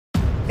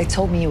They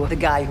told me you were the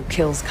guy who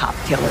kills cop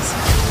killers.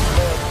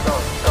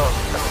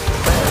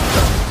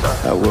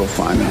 I will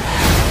find him.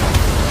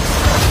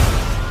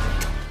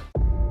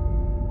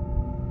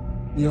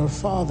 Your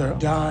father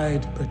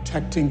died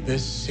protecting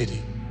this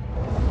city.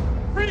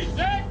 Freeze,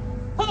 eh?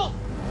 Halt!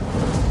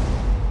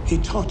 He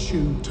taught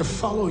you to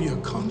follow your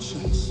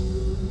conscience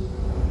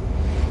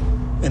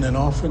in an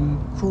often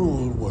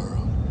cruel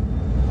world.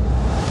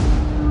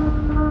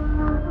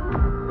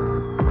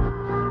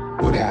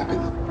 What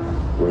happened?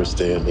 Worst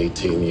day in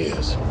 18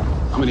 years.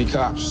 How many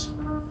cops?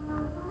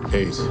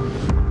 8.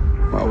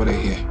 Why were they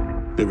here?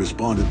 They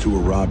responded to a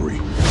robbery.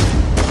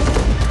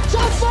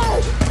 Shot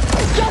fired!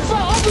 Shot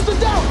fired! Officer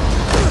down!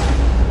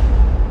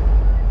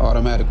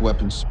 Automatic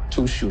weapons,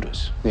 2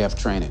 shooters. They have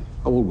training.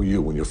 How old were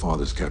you when your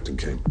father's captain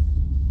came?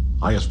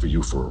 I asked for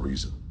you for a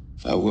reason.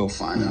 I will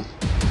find him.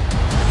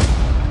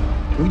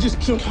 We just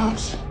killed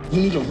cops.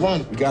 You need to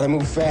run. We gotta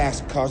move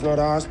fast. Car's not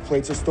ours,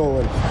 plates are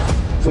stolen.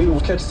 If we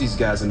don't catch these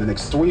guys in the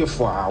next 3 or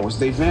 4 hours,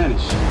 they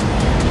vanish.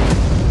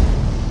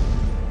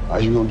 How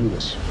you gonna do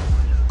this?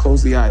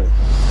 Close the island.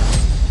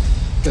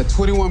 There are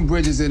 21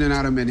 bridges in and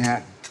out of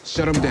Manhattan.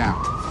 Shut them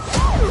down.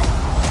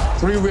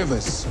 3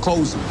 rivers,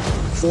 close them.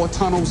 4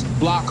 tunnels,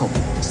 block them.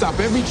 Stop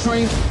every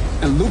train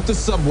and loop the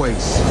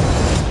subways.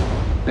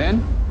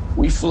 Then,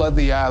 we flood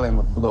the island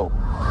with blue.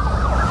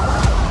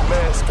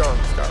 Mask on,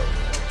 Star.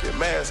 Get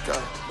mask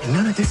on. And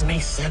none of this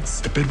makes sense.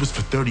 The bid was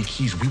for 30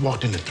 keys. We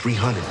walked into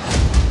 300.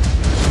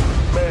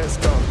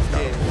 Mask on,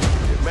 Star.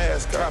 Get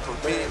mask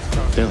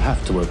on. They'll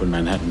have to open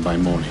Manhattan by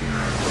morning.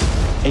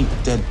 8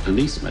 dead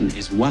policemen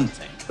is one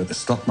thing, but the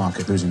stock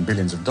market losing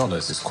billions of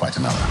dollars is quite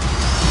another.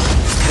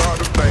 Rob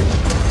the bank.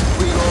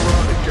 We gon'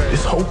 rob the game.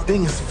 This whole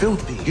thing is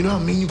filthy. You know how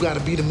mean you gotta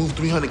be to move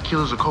 300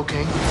 kilos of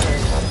cocaine?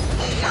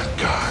 Oh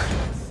my God.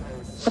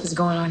 What is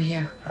going on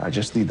here? I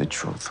just need the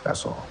truth,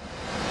 that's all.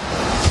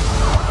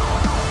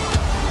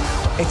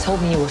 They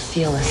told me you were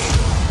fearless.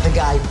 The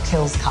guy who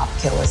kills cop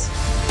killers.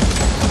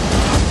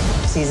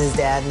 Sees his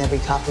dad and every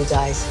cop who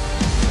dies.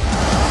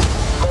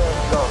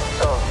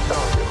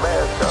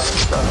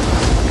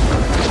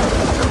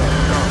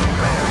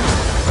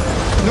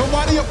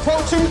 Nobody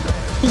approach him.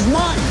 He's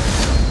mine.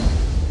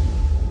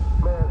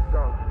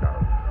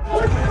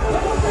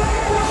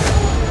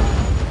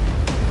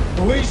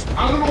 Police,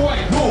 out of the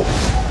way. Move.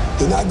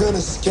 They're not gonna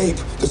escape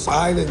this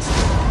island.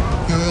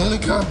 You're the only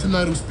cop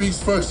tonight who speaks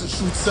first and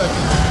shoots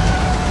second.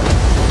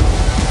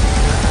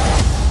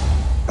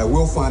 I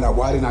will find out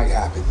why the night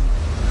happened.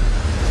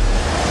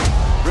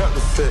 Rep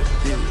the set,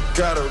 yeah.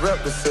 Gotta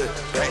rep the set.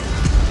 Bang.